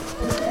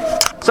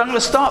So I'm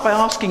going to start by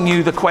asking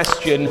you the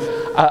question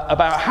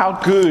about how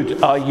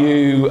good are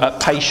you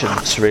at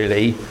patience,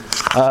 really?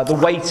 The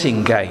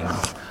waiting game.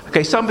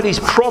 Okay, somebody's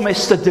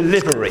promised a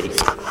delivery.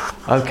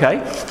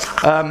 Okay?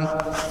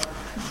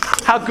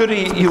 How good are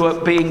you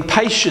at being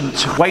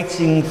patient,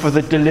 waiting for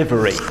the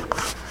delivery?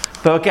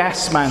 For a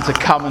gas man to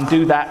come and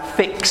do that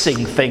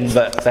fixing thing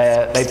that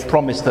they've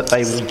promised that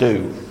they will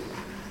do?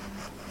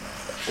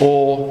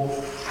 Or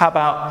how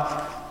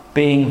about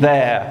being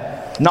there?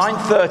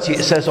 9:30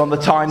 it says on the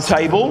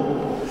timetable.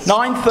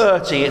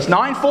 9:30, it's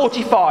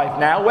 9:45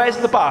 now, where's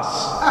the bus?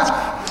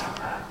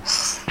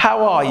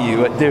 How are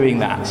you at doing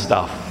that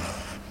stuff?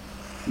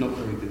 Not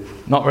very good.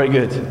 Not very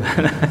good.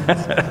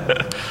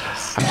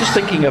 I'm just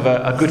thinking of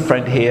a good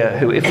friend here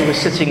who, if he was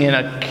sitting in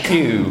a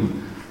queue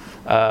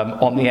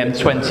on the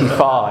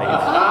M25,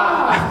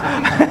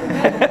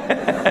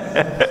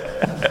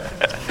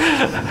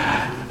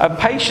 and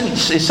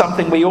patience is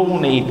something we all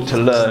need to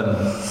learn,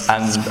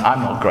 and I'm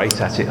not great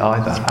at it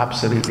either,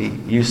 absolutely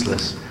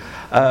useless.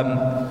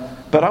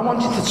 But I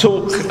wanted to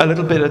talk a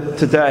little bit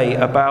today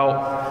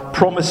about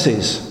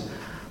promises.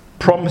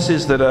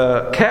 Promises that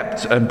are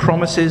kept and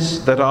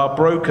promises that are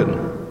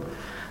broken.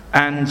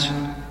 And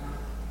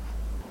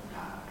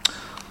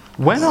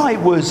when I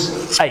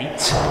was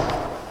 8,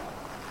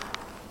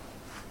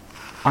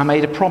 I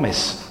made a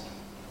promise.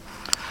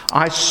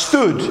 I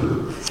stood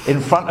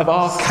in front of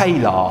our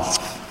Kayla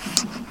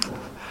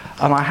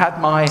and I had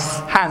my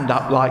hand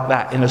up like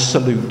that in a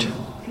salute.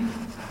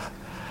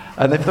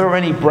 And if there are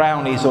any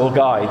brownies or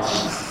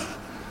guides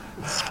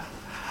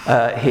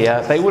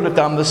here, they would have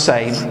done the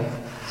same.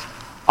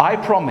 I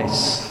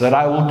promise that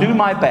I will do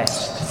my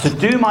best to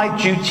do my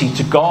duty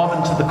to God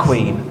and to the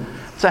Queen,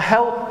 to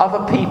help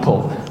other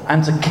people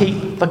and to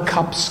keep the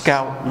Cub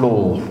Scout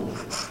law.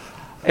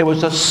 It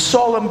was a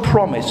solemn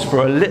promise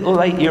for a little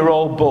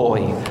 8-year-old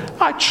boy.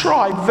 I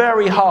tried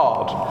very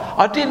hard.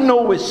 I didn't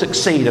always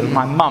succeed, and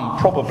my mum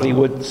probably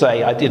would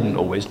say I didn't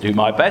always do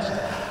my best.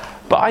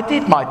 But I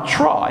did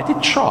try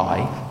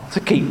to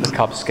keep the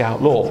Cub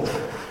Scout law.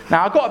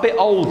 Now I got a bit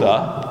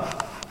older,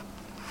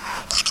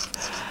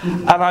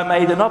 and I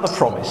made another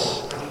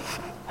promise.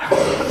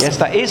 Yes,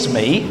 that is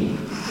me.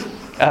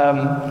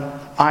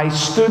 I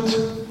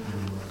stood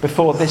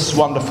before this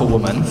wonderful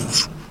woman,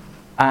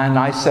 and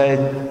I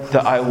said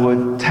that I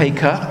would take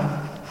her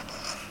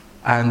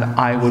and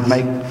I would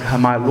make her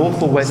my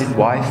lawful wedded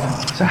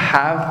wife, to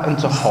have and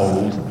to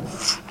hold,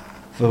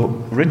 for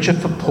richer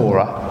for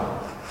poorer,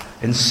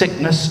 in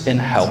sickness, in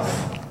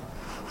health,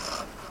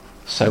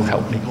 so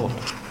help me God,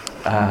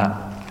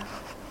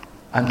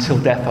 until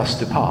death us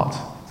depart.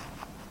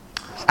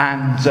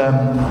 And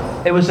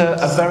it was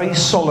a very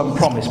solemn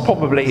promise,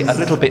 probably a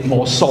little bit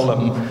more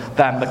solemn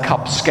than the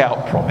Cub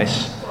Scout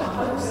promise.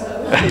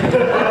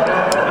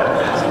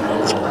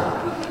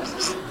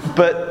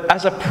 But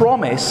as a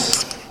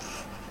promise,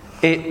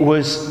 it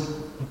was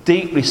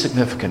deeply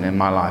significant in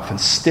my life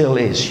and still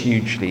is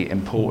hugely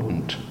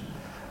important.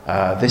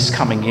 This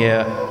coming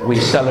year, we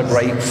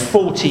celebrate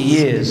 40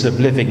 years of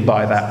living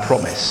by that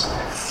promise,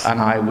 and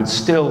I would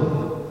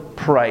still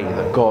pray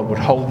that God would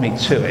hold me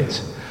to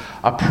it.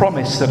 A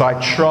promise that I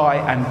try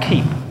and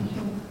keep.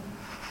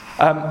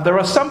 There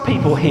are some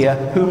people here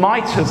who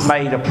might have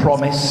made a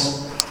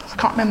promise. I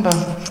can't remember,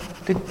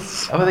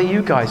 whether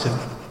you guys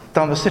have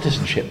done the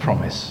citizenship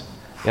promise.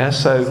 Yeah,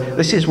 so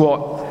this is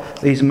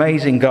what these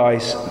amazing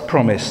guys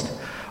promised.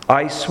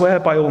 I swear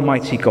by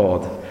Almighty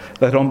God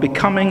that on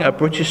becoming a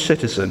British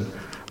citizen,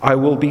 I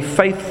will be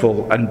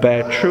faithful and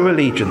bear true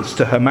allegiance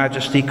to Her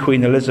Majesty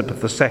Queen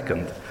Elizabeth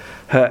II,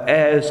 her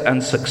heirs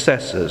and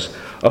successors,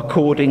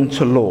 according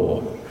to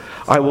law.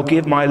 I will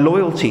give my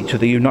loyalty to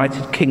the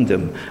United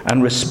Kingdom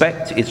and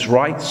respect its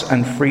rights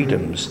and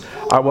freedoms.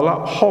 I will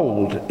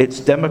uphold its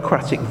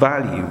democratic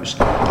values.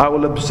 I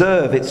will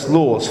observe its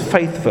laws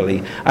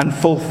faithfully and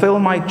fulfill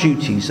my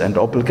duties and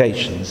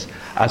obligations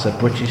as a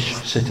British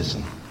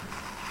citizen.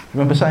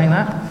 Remember saying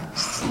that?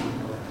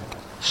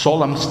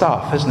 Solemn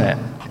stuff, isn't it?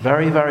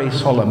 Very, very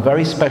solemn,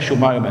 very special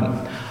moment.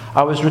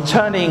 I was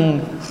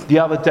returning the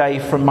other day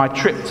from my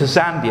trip to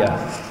Zambia,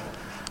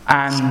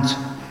 and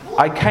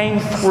I came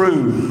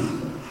through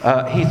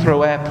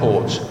Heathrow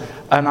Airport,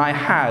 and I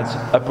had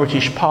a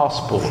British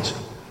passport.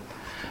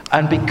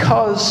 And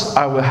because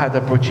I had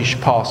a British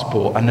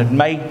passport and had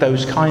made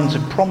those kinds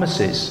of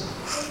promises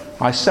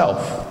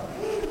myself,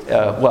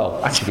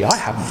 actually I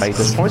haven't made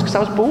those promises because I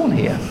was born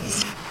here.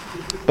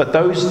 But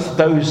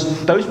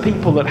those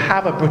people that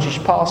have a British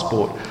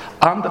passport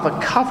under the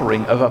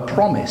covering of a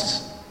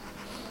promise,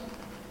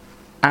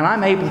 and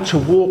I'm able to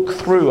walk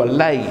through a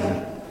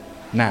lane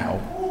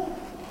now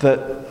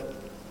that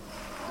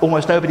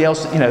almost nobody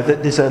else,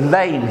 that there's a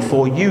lane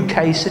for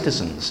UK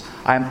citizens.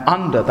 I am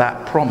under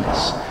that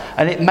promise.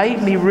 And it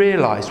made me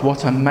realise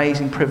what an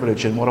amazing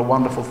privilege and what a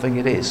wonderful thing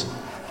it is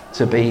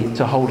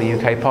to hold a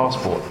UK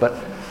passport. But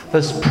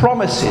there's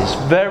promises,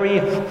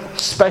 very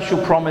special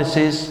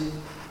promises,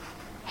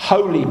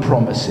 holy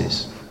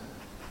promises.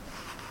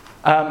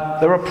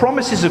 There are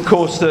promises, of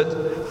course,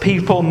 that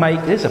people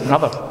make. There's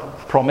another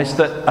promise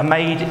that are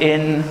made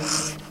in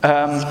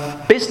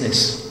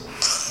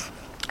business,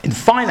 in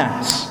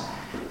finance,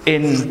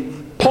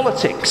 in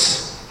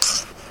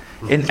politics,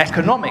 in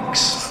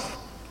economics.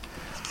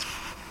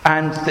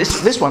 And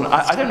this one,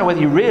 I don't know whether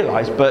you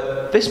realise,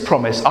 but this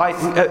promise,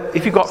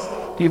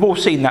 you've all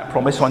seen that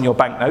promise on your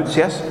banknotes,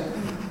 yes?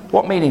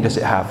 What meaning does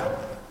it have?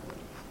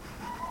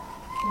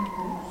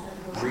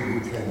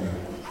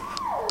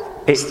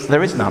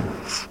 There is none.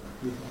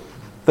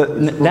 But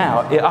now,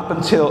 up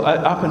until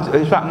it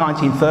was about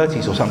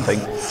 1930s or something,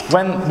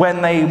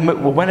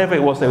 whenever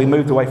it was that we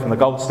moved away from the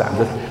gold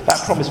standard,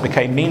 that promise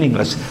became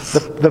meaningless.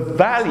 The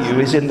value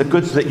is in the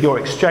goods that you're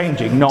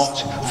exchanging,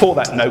 not for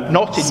that note,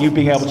 not in you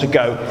being able to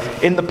go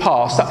in the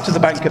past up to the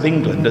Bank of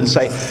England and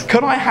say,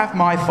 "Can I have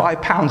my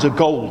 £5 of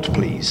gold,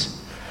 please?"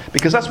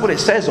 Because that's what it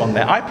says on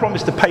there. I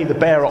promise to pay the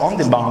bearer on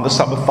demand the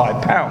sum of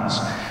 £5.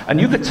 And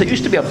you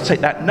used to be able to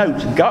take that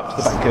note and go up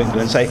to the Bank of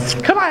England and say,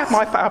 "Can I have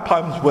my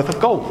 £5 worth of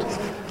gold?"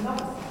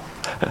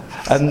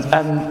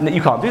 And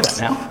you can't do that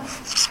now.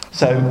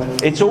 So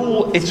it's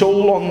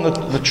all on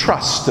the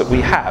trust that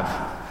we have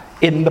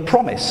in the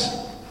promise.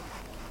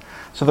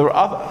 So there are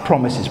other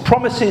promises.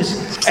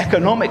 Promises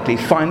economically,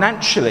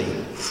 financially,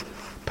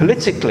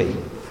 politically.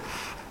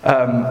 So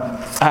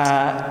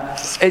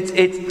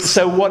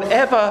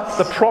whatever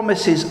the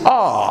promises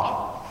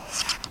are,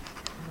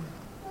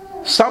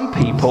 some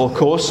people, of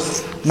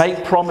course,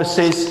 make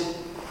promises,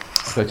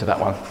 I'll go to that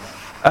one,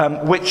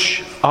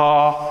 which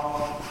are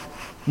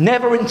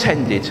never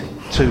intended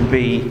to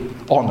be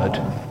honoured.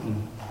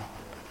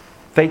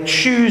 They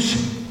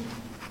choose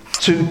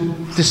to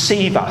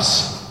deceive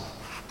us.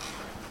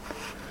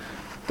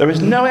 There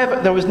was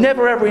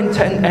never ever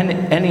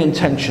any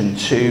intention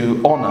to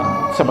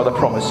honour some of the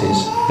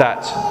promises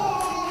that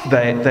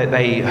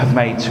they have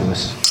made to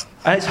us.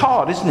 And it's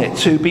hard, isn't it,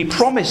 to be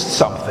promised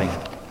something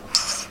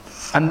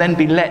and then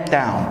be let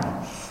down.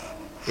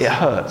 It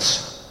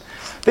hurts.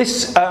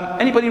 This,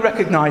 anybody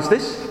recognise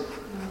this?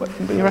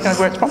 Anybody recognise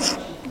where it's from?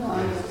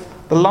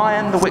 The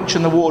Lion, the Witch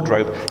and the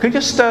Wardrobe. Can you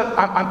just,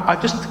 I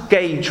just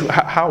gauge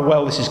how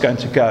well this is going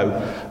to go.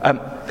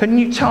 Can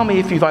you tell me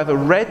if you've either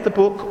read the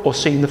book or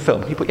seen the film?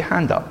 Can you put your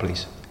hand up,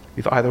 please?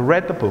 You've either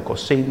read the book or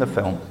seen the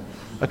film.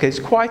 Okay, there's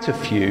quite a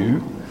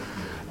few.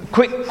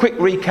 Quick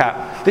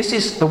recap. This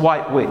is the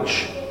White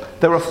Witch.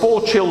 There are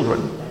 4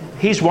 children.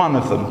 He's one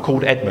of them,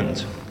 called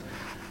Edmund.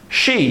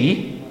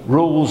 She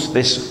rules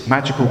this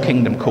magical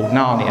kingdom called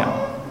Narnia.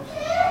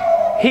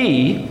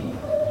 He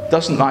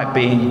doesn't like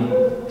being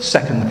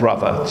second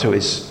brother to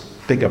his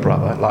bigger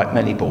brother, like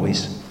many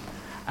boys.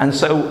 And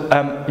so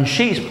and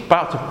she's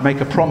about to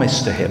make a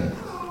promise to him.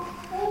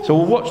 So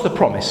we'll watch the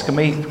promise. Can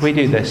we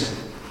do this?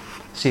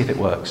 See if it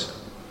works.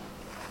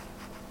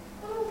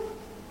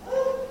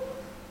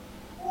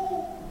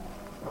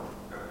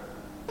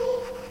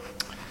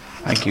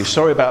 Thank you.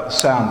 Sorry about the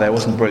sound there. It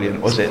wasn't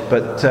brilliant, was it?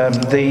 But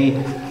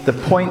the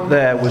point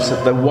there was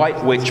that the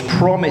White Witch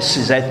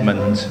promises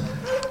Edmund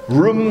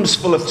rooms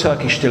full of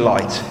Turkish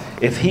delight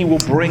if he will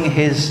bring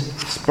his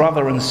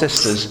brother and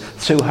sisters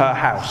to her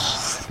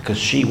house, because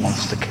she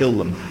wants to kill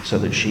them so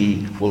that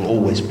she will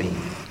always be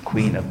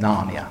Queen of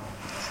Narnia.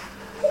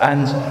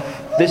 And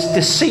this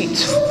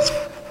deceit,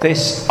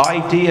 this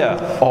idea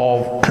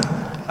of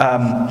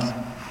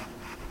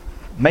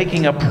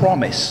making a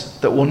promise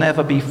that will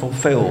never be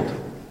fulfilled,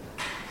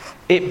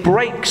 it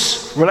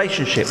breaks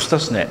relationships,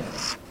 doesn't it?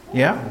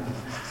 Yeah?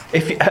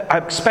 I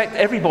expect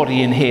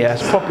everybody in here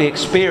has probably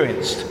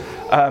experienced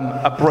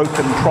a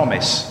broken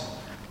promise.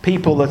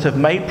 People that have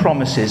made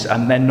promises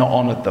and then not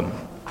honoured them.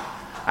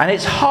 And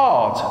it's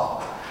hard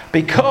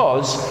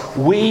because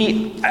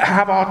we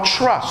have our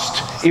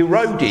trust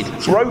eroded,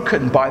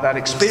 broken by that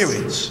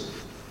experience.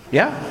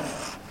 Yeah?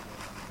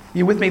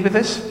 You with me with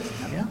this?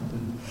 Yeah.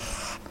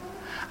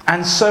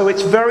 And so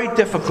it's very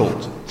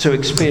difficult to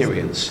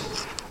experience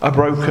a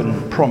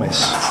broken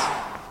promise.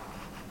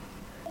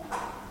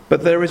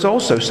 But there is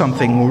also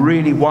something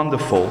really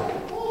wonderful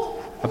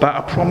about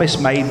a promise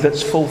made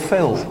that's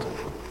fulfilled.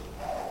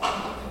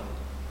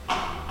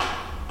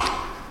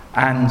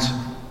 And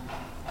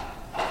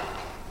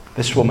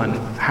this woman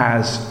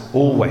has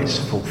always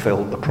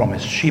fulfilled the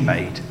promise she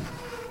made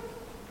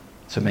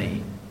to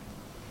me.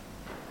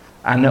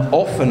 And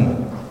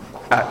often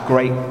at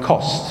great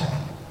cost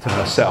to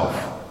herself.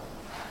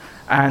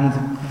 And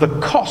the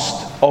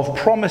cost of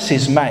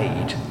promises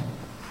made,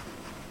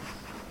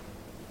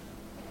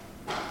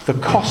 the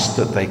cost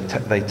that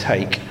they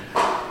take,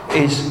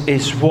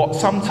 is what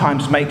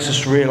sometimes makes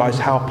us realise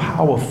how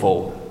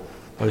powerful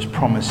those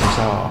promises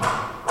are.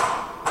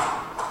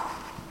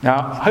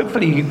 Now,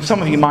 hopefully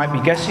some of you might be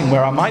guessing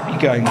where I might be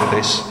going with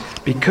this,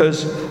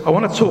 because I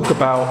want to talk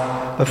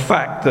about the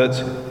fact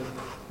that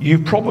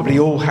you've probably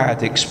all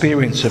had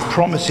experience of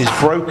promises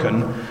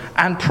broken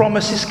and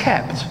promises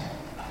kept.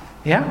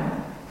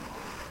 Yeah?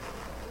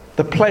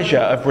 The pleasure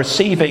of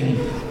receiving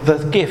the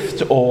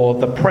gift or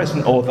the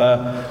present or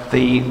the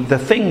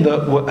thing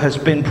that has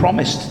been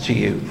promised to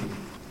you,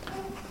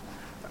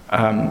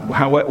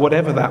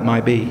 whatever that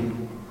might be.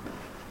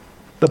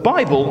 The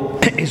Bible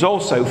is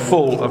also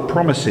full of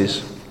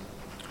promises.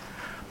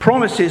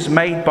 Promises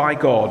made by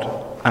God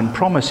and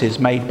promises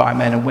made by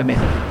men and women.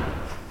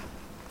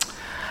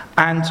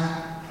 And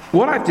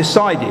what I've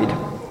decided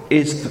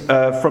is,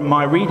 from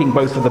my reading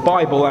both of the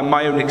Bible and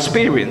my own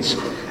experience,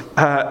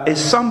 is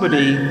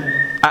somebody,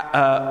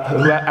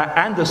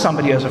 and as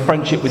somebody who has a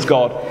friendship with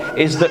God,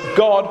 is that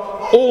God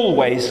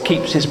always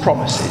keeps his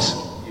promises.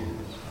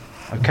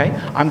 Okay?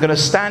 I'm going to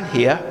stand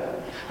here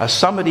as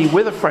somebody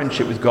with a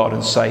friendship with God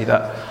and say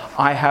that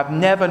I have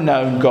never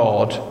known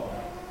God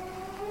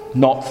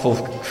not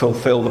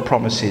fulfill the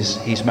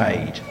promises he's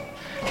made.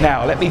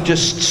 Now, let me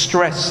just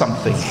stress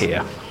something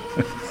here.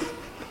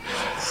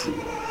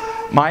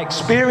 My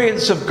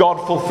experience of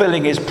God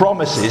fulfilling his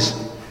promises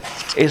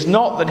is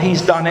not that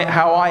he's done it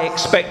how I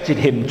expected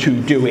him to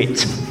do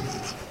it.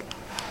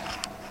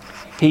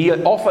 He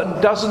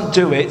often doesn't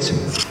do it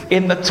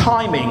in the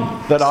timing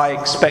that I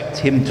expect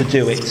him to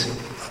do it,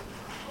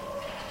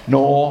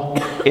 nor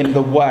in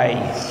the way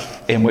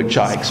in which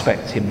I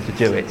expect him to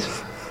do it.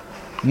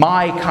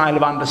 My kind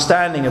of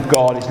understanding of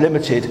God is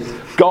limited.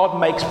 God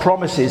makes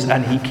promises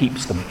and he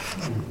keeps them.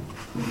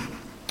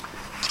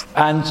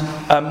 And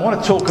I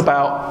want to talk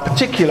about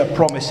particular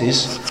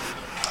promises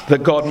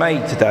that God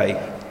made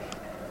today.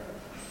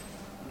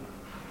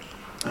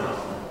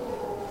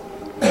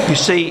 You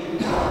see,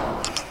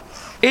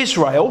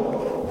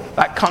 Israel,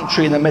 that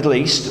country in the Middle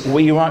East,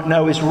 we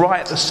know is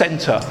right at the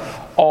centre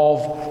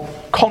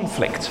of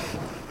conflict.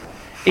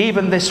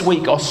 Even this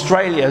week,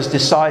 Australia has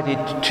decided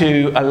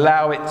to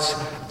allow it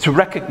to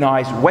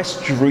recognise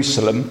West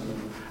Jerusalem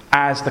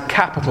as the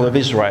capital of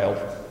Israel,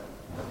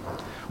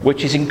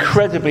 which is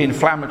incredibly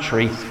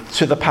inflammatory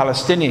to the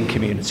Palestinian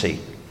community.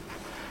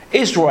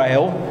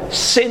 Israel,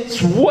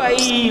 since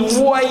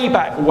way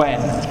back when,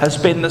 has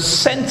been the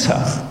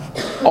centre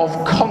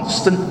of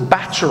constant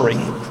battering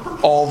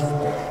of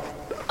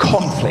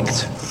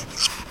conflict.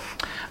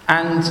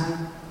 And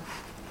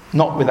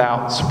not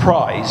without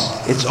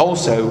surprise, it's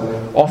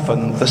also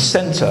often the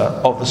centre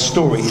of the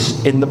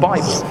stories in the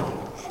Bible.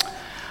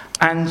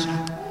 And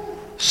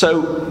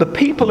so the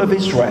people of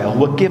Israel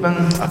were given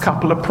a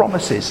couple of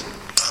promises.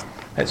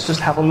 Let's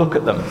just have a look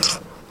at them.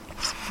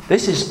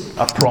 This is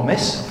a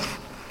promise.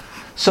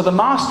 So the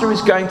master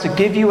is going to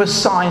give you a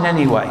sign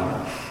anyway.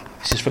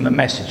 This is from the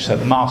Message, so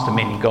the master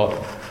meaning God.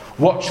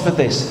 Watch for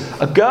this.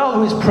 A girl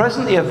who is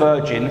presently a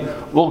virgin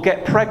will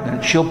get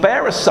pregnant. She'll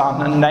bear a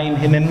son and name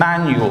him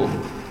Emmanuel,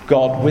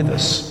 God with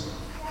us.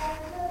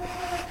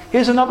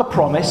 Here's another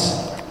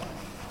promise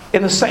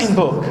in the same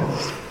book.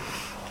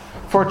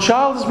 For a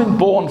child has been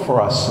born for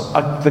us,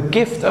 the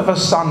gift of a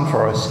son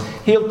for us.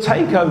 He'll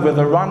take over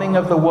the running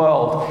of the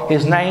world.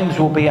 His names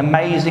will be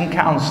Amazing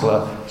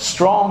Counselor,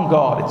 Strong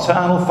God,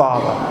 Eternal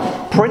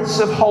Father, Prince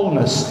of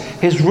Wholeness.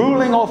 His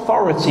ruling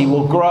authority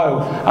will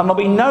grow, and there'll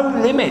be no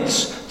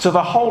limits to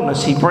the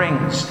wholeness he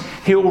brings.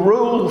 He'll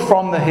rule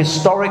from the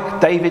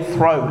historic David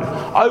throne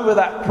over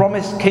that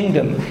promised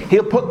kingdom.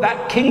 He'll put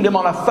that kingdom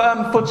on a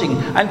firm footing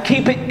and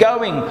keep it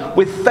going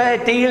with fair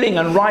dealing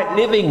and right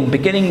living,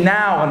 beginning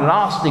now and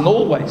lasting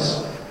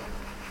always.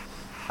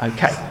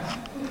 Okay.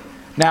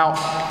 Now,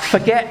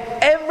 forget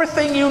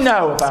everything you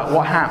know about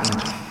what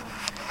happened.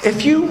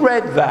 If you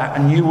read that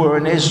and you were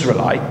an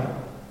Israelite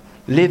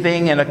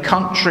living in a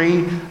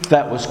country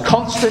that was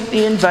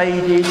constantly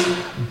invaded,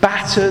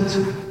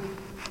 battered,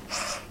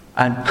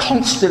 and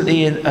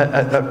constantly in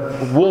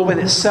a war with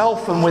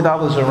itself and with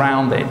others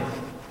around it,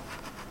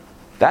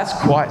 that's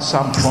quite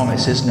some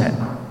promise, isn't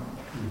it?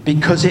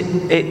 Because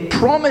it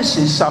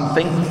promises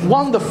something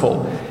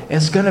wonderful.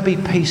 It's going to be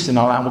peace in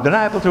our land. We're going to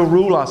be able to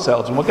rule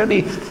ourselves, and we're going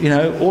to be,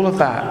 all of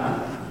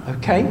that.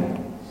 Okay?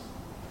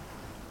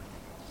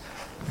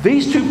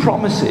 These two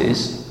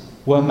promises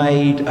were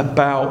made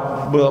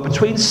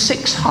between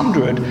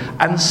 600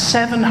 and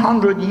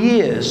 700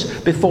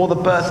 years before the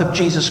birth of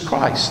Jesus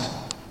Christ.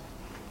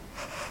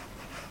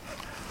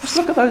 Just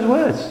look at those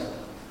words.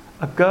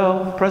 A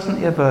girl,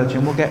 presently a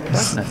virgin, will get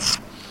pregnant.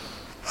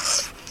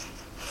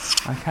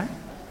 Okay?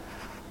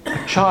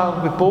 A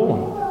child will be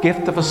born,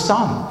 gift of a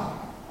son.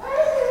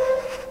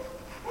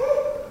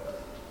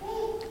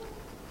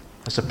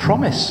 It's a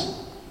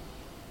promise.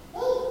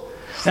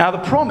 Now, the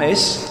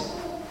promise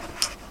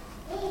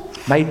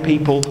made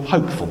people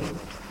hopeful.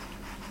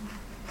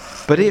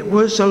 But it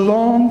was a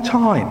long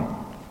time.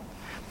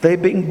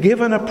 They'd been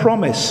given a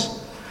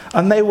promise,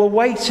 and they were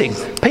waiting.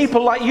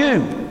 People like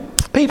you,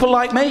 people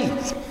like me,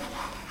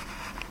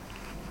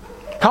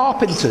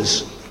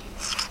 carpenters,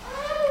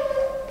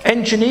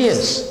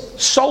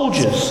 engineers,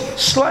 soldiers,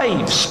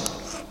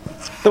 slaves.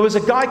 There was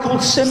a guy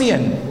called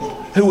Simeon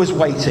who was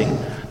waiting.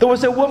 There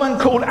was a woman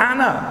called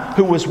Anna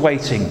who was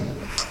waiting.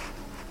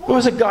 There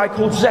was a guy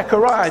called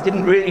Zechariah.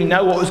 Didn't really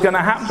know what was going to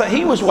happen, but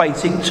he was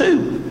waiting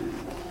too.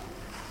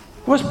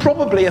 There was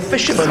probably a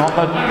fisherman on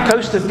the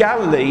coast of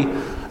Galilee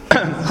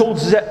called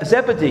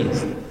Zebedee,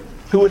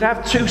 who would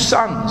have two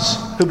sons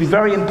who would be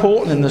very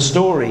important in the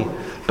story.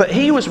 But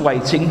he was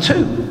waiting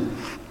too.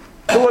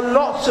 There were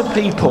lots of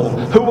people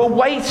who were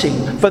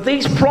waiting for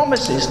these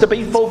promises to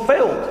be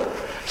fulfilled.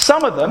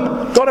 Some of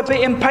them got a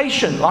bit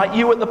impatient, like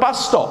you at the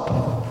bus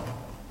stop.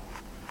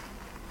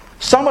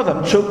 Some of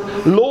them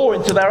took law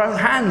into their own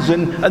hands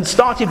and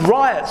started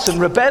riots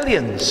and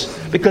rebellions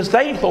because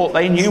they thought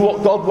they knew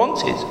what God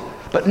wanted.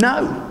 But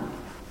no,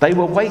 they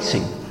were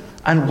waiting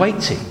and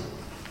waiting.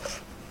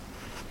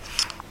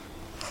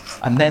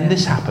 And then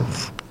this happened.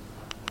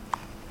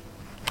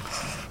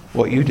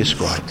 What you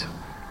described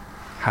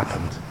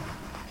happened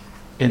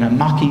in a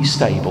mucky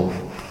stable.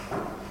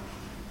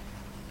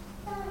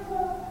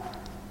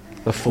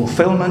 The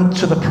fulfillment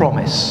to the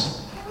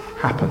promise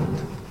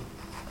happened.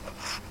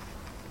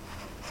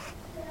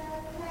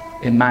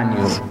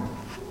 Emmanuel,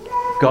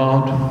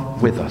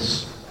 God with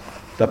us.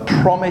 The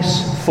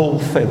promise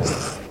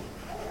fulfilled.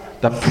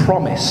 The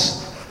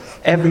promise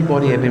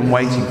everybody had been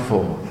waiting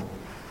for.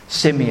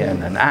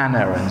 Simeon and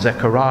Anna and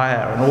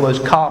Zechariah and all those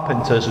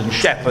carpenters and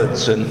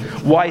shepherds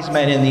and wise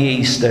men in the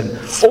east and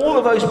all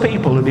of those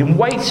people have been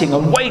waiting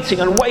and waiting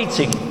and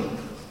waiting.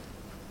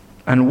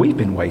 And we've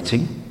been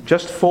waiting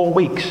just 4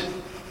 weeks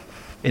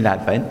in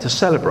Advent to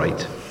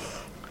celebrate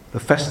the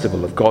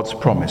festival of God's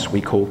promise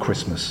we call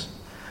Christmas.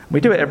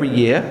 We do it every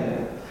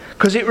year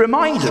because it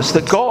reminds us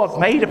that God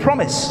made a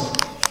promise.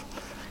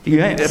 He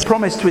made a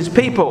promise to his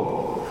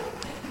people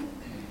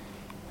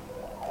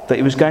that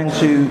he was going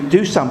to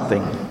do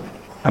something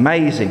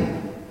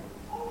amazing.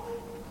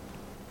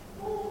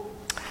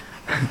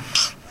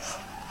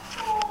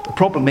 The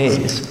problem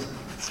is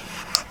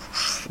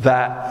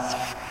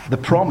that the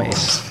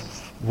promise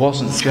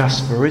wasn't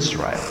just for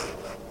Israel.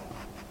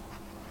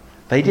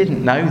 They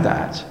didn't know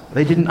that.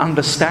 They didn't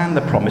understand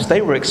the promise.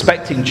 They were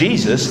expecting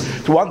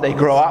Jesus to one day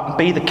grow up and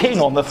be the king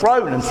on the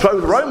throne and throw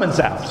the Romans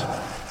out.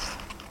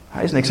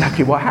 That isn't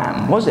exactly what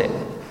happened, was it?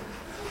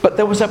 But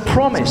there was a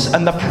promise,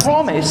 and the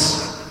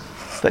promise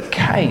that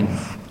came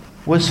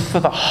was for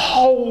the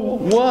whole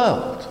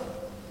world.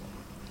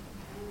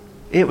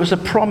 It was a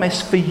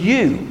promise for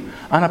you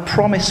and a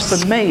promise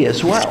for me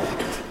as well.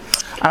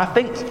 And I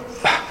think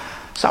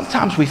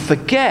sometimes we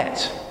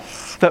forget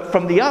that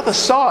from the other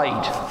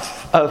side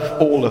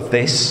of all of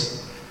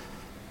this,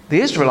 the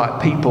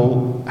Israelite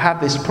people had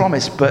this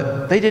promise,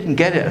 but they didn't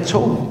get it at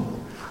all.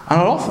 And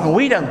often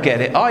we don't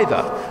get it either.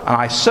 And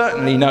I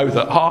certainly know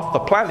that half the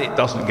planet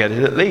doesn't get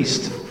it at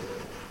least.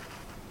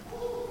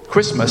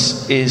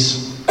 Christmas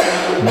is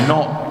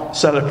not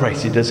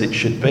celebrated as it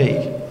should be.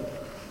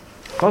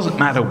 It doesn't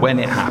matter when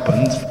it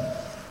happened,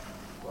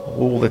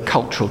 all the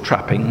cultural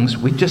trappings.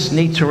 We just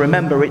need to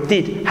remember it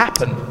did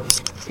happen.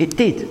 It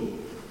did.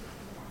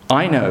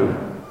 I know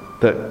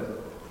that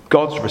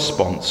God's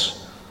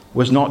response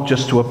was not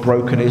just to a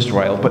broken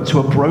Israel, but to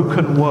a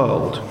broken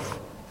world.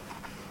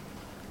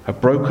 A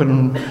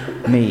broken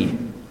me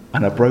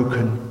and a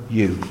broken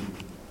you.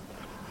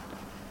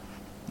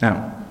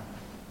 Now,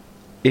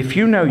 if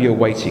you know you're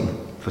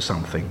waiting for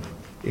something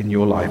in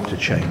your life to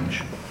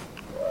change,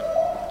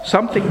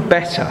 something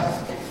better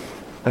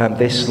than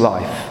this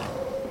life,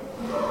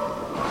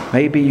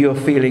 maybe you're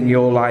feeling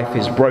your life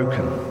is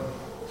broken,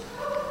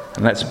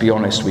 and let's be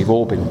honest, we've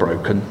all been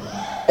broken,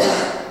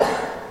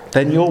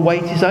 then your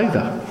wait is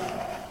over.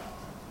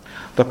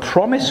 The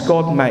promise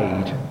God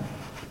made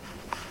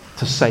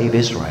to save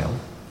Israel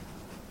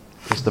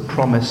is the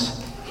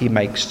promise he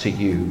makes to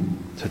you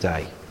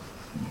today.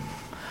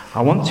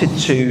 I wanted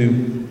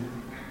to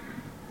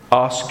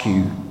ask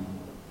you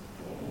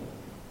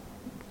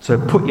to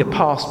put your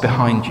past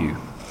behind you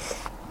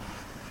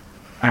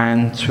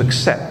and to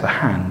accept the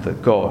hand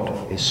that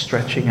God is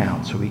stretching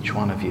out to each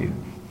one of you.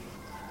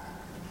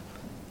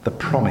 The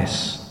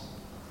promise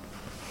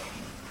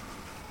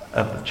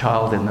of the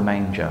child in the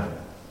manger,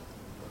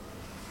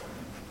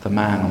 the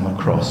man on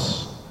the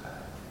cross,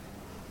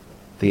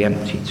 the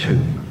empty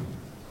tomb.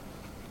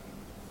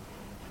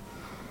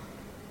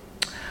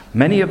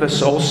 Many of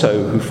us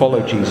also who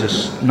follow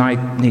Jesus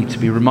need to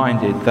be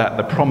reminded that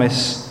the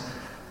promise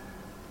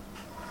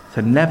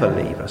to never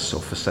leave us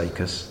or forsake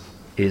us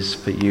is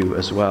for you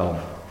as well.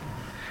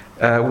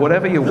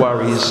 Whatever your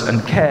worries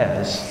and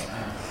cares,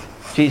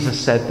 Jesus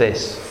said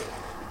this.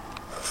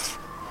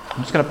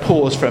 I'm just going to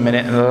pause for a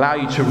minute and allow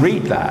you to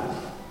read that,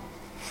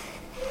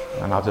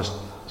 and I'll just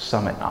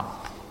sum it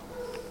up.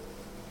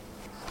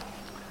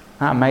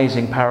 That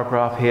amazing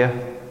paragraph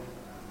here.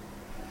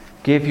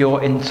 Give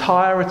your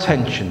entire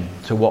attention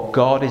to what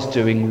God is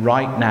doing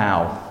right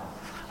now,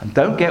 and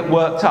don't get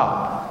worked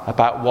up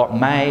about what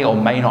may or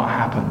may not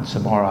happen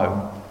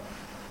tomorrow.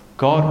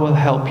 God will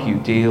help you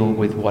deal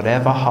with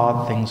whatever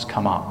hard things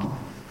come up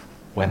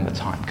when the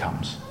time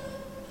comes.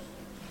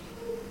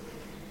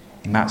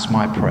 And that's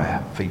my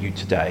prayer for you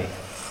today.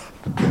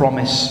 The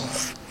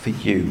promise for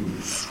you.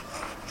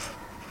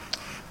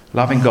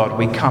 Loving God,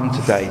 we come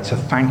today to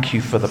thank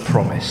you for the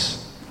promise.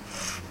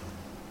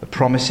 The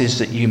promises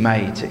that you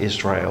made to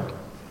Israel,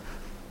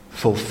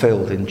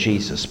 fulfilled in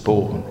Jesus,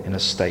 born in a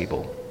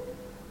stable.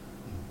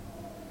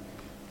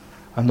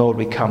 And Lord,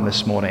 we come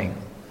this morning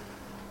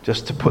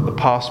just to put the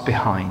past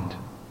behind,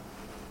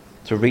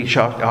 to reach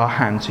our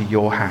hand to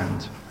your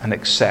hand and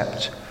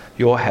accept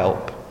your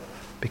help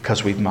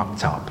because we've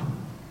mucked up.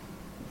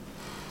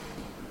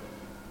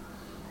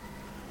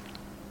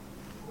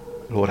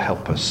 Lord,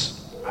 help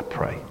us, I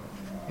pray,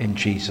 in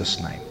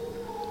Jesus' name.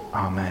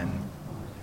 Amen.